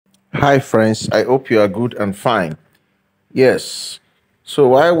Hi friends, I hope you are good and fine. Yes. So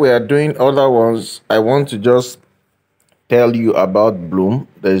while we are doing other ones, I want to just tell you about Bloom.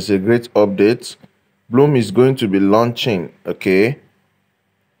 There is a great update. Bloom is going to be launching, okay,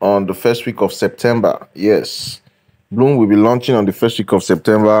 on the first week of September. Yes. Bloom will be launching on the first week of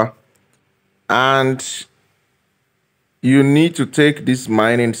September, and you need to take this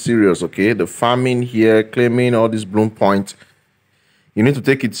mining serious, okay? The farming here, claiming all these Bloom points, you need to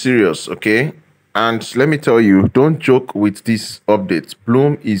take it serious, okay? And let me tell you, don't joke with this update.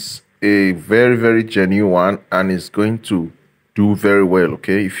 Bloom is a very, very genuine one and is going to do very well,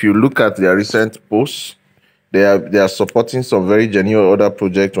 okay? If you look at their recent posts, they are supporting some very genuine other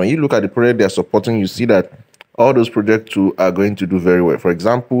projects. When you look at the project they are supporting, you see that all those projects too are going to do very well. For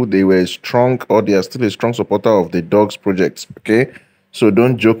example, they were strong, or they are still a strong supporter of the dogs project, okay? So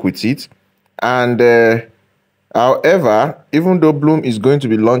don't joke with it. And however, even though Bloom is going to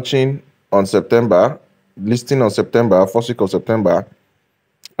be launching on September, listing on September, first week of September,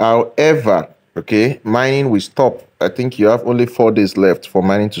 however, okay, mining will stop. I think you have only 4 days left for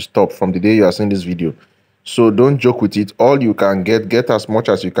mining to stop from the day you are seeing this video. So don't joke with it. All you can get as much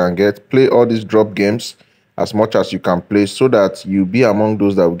as you can get. Play all these drop games as much as you can play so that you be among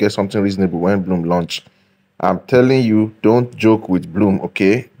those that will get something reasonable when Bloom launch. I'm telling you, don't joke with Bloom,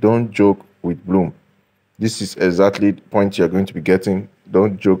 okay? Don't joke with Bloom. This is exactly the point you're going to be getting.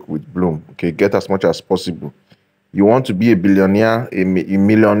 Don't joke with Bloom. Okay, get as much as possible. You want to be a billionaire, a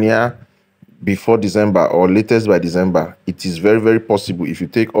millionaire before December or latest by December. It is very, very possible if you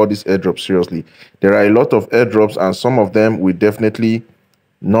take all these airdrops seriously. There are a lot of airdrops, and some of them will definitely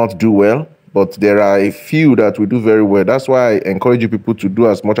not do well, but there are a few that will do very well. That's why I encourage you people to do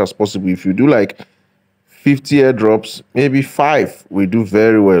as much as possible. If you do like 50 airdrops, maybe 5 will do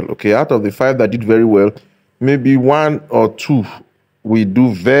very well. Okay, out of the 5 that did very well, maybe 1 or 2 will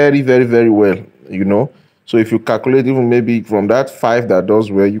do very, very, very well, you know. So if you calculate even maybe from that 5 that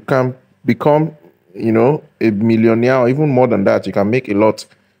does well, you can become, you know, a millionaire, or even more than that. You can make a lot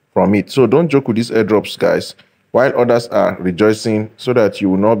from it. So don't joke with these airdrops, guys, while others are rejoicing, so that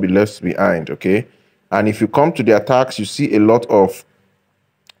you will not be left behind, okay? And if you come to the attacks, you see a lot of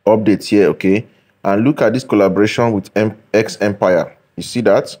updates here, okay? And look at this collaboration with X Empire. You see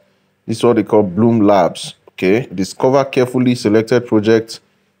that? This is what they call Bloom Labs, okay? Discover carefully selected projects.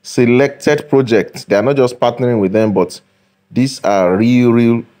 They are not just partnering with them, but these are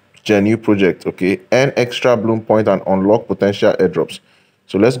real genuine projects, okay? Earn extra Bloom point and unlock potential airdrops.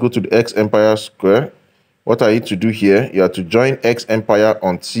 So let's go to the X Empire Square. What I need to do here, you have to join X Empire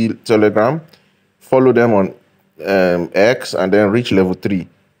on Telegram, follow them on X, and then reach level 3,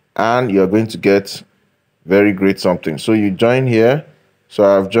 and you're going to get very great something. So you join here. So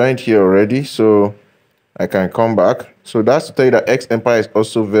I've joined here already, so I can come back. So that's to tell you that X Empire is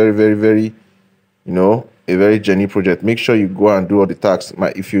also very, very, very, you know, a very genuine project. Make sure you go and do all the tasks.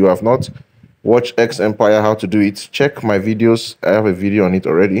 If you have not watched X Empire how to do it, check my videos. I have a video on it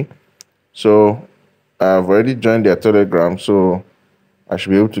already. So I've already joined their Telegram, so I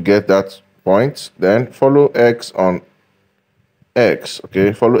should be able to get that point. Then follow X on X,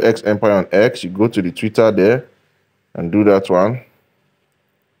 okay? Follow X Empire on X. You go to the Twitter there and do that one.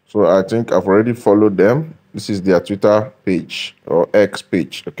 So I think I've already followed them. This is their Twitter page or X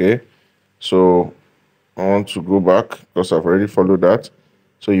page, okay? So I want to go back because I've already followed that.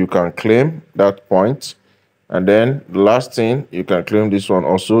 So you can claim that point. And then the last thing, you can claim this one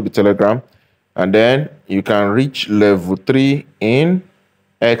also, the Telegram. And then you can reach level 3 in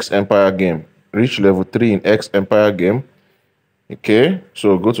X Empire game. Reach level 3 in X Empire game. Okay,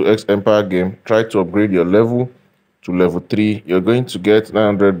 so go to X Empire game, try to upgrade your level to level 3. You're going to get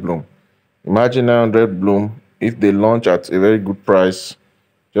 900 Bloom. Imagine 900 Bloom. If they launch at a very good price,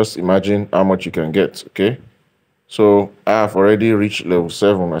 just imagine how much you can get, okay? So I have already reached level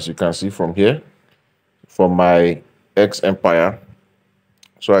 7, as you can see from here, for my X Empire.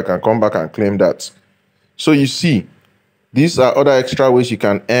 So I can come back and claim that. So you see, these are other extra ways you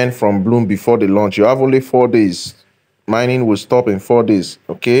can earn from Bloom before the launch. You have only 4 days. Mining will stop in 4 days,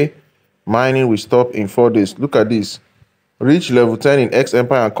 okay? Mining will stop in 4 days. Look at this. Reach level 10 in X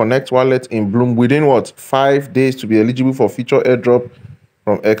Empire and connect wallet in Bloom within what? 5 days to be eligible for future airdrop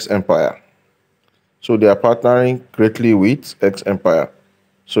from X Empire. So they are partnering greatly with X Empire.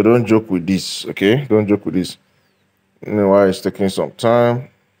 So don't joke with this, okay? Don't joke with this. You know why it's taking some time.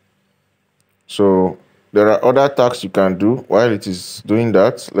 So there are other tasks you can do while it is doing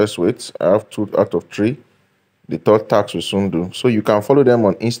that. Let's wait. I have 2 out of 3. The third tax will soon do. So you can follow them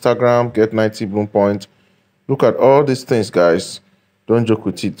on Instagram, get 90 Bloom points. Look at all these things, guys. Don't joke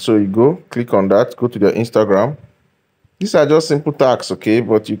with it. So you go, click on that, go to their Instagram. These are just simple tasks, okay,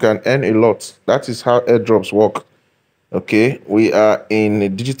 but you can earn a lot. That is how airdrops work. Okay, we are in a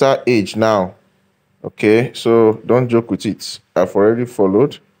digital age now. Okay, so don't joke with it. I've already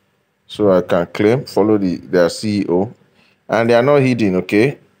followed, so I can claim, follow their CEO, and they are not hidden.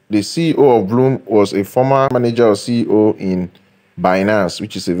 Okay, the CEO of Bloom was a former manager or CEO in Binance,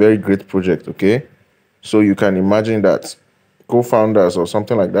 which is a very great project. Okay, so you can imagine that co-founders or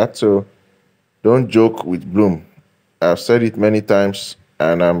something like that. So don't joke with Bloom. I've said it many times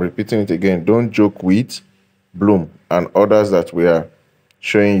and I'm repeating it again. Don't joke with Bloom and others that we are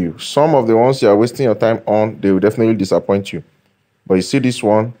showing you. Some of the ones you are wasting your time on, they will definitely disappoint you. But you see this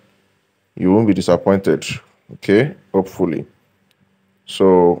one, you won't be disappointed. Okay, hopefully.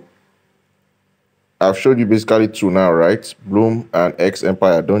 So I've showed you basically two now, right? Bloom and X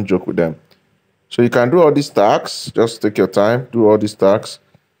Empire. Don't joke with them. So you can do all these tasks. Just take your time, do all these tasks,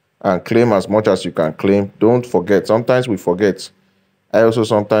 and claim as much as you can claim. Don't forget. Sometimes we forget. I also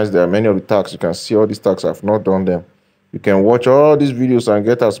sometimes there are many of the tasks. You can see all these tasks. I've not done them. You can watch all these videos and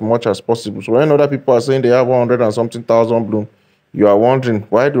get as much as possible. So when other people are saying they have 100 and something thousand Bloom, you are wondering,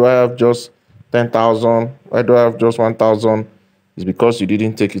 why do I have just 10,000? Why do I have just 1,000? It's because you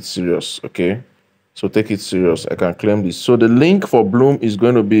didn't take it serious, okay? So take it serious. I can claim this. So the link for Bloom is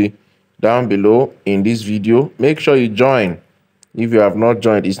going to be down below in this video. Make sure you join. If you have not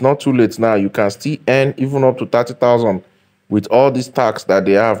joined, it's not too late now. You can still earn even up to 30,000 with all these tax that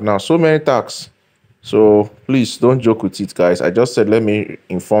they have now. So many tax. So please don't joke with it, guys. I just said, let me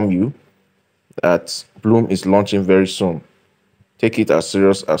inform you that Bloom is launching very soon. Take it as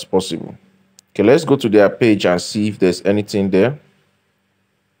serious as possible. Okay, let's go to their page and see if there's anything there.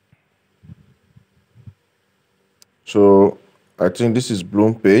 So I think this is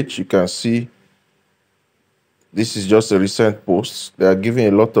Bloom page. You can see this is just a recent post. They are giving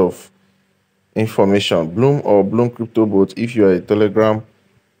a lot of information. Bloom or Bloom Crypto Bot, if you are a Telegram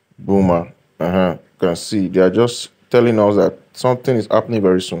boomer, you can see they are just telling us that something is happening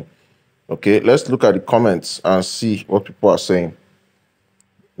very soon. Okay, let's look at the comments and see what people are saying.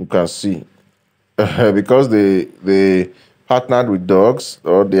 You can see because they partnered with dogs,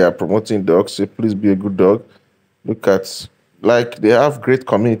 or they are promoting dogs. Say, please be a good dog. Look at, like, they have great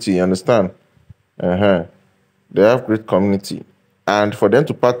community. You understand? They have great community, and for them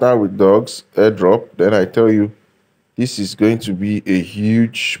to partner with dogs airdrop, then I tell you, this is going to be a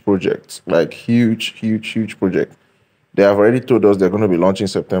huge project, like huge project. They have already told us they're going to be launching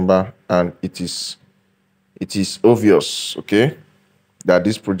September, and it is obvious, okay, that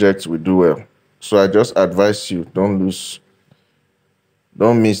this project will do well. So I just advise you, don't miss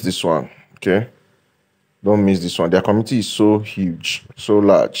this one, okay? Don't miss this one. Their community is so huge, so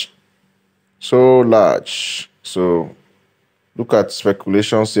large. So look at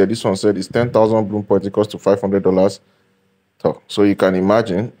speculations here. This one said it's 10,000 Bloom points equals to $500. So you can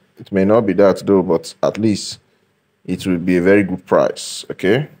imagine, it may not be that though, but at least it will be a very good price,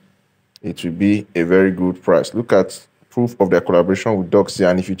 okay? It will be a very good price. Look at proof of their collaboration with dogs here.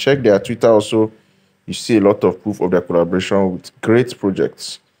 And if you check their Twitter also, you see a lot of proof of their collaboration with great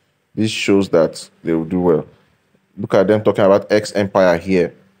projects. This shows that they will do well. Look at them talking about X Empire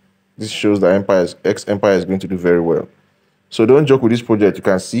here. This shows that X Empire is going to do very well. So don't joke with this project. You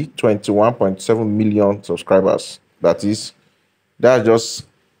can see 21.7 million subscribers. That's just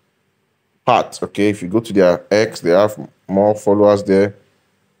part, okay? If you go to their X, they have more followers there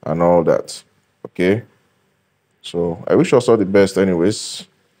and all that, okay? So I wish us all the best anyways,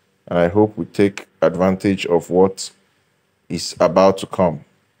 and I hope we take advantage of what is about to come.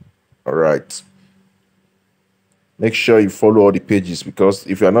 All right. Make sure you follow all the pages, because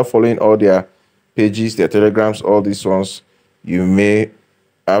if you're not following all their pages, their telegrams, all these ones, you may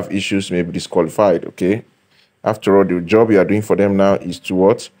have issues, may be disqualified, okay? After all, the job you are doing for them now is to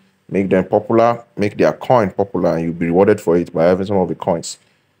what? Make them popular, make their coin popular, and you'll be rewarded for it by having some of the coins.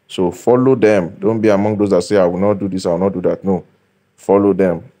 So follow them. Don't be among those that say, I will not do this, I will not do that. No, follow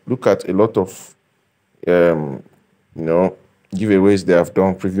them. Look at a lot of, giveaways they have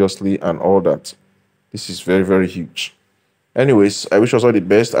done previously and all that. This is very huge. Anyways, I wish us all the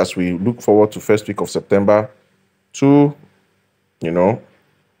best as we look forward to first week of September to,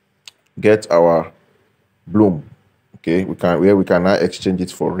 get our Bloom. Okay, we can now exchange it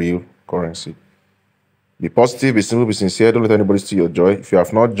for real currency. Be positive, be simple, be sincere. Don't let anybody steal your joy. If you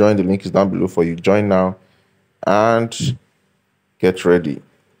have not joined, the link is down below for you. Join now and get ready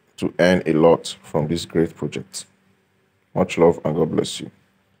to earn a lot from this great project. Much love and God bless you.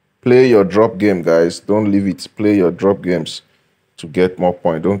 Play your drop game, guys. Don't leave it. Play your drop games to get more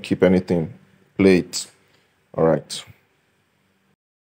points. Don't keep anything. Play it. All right.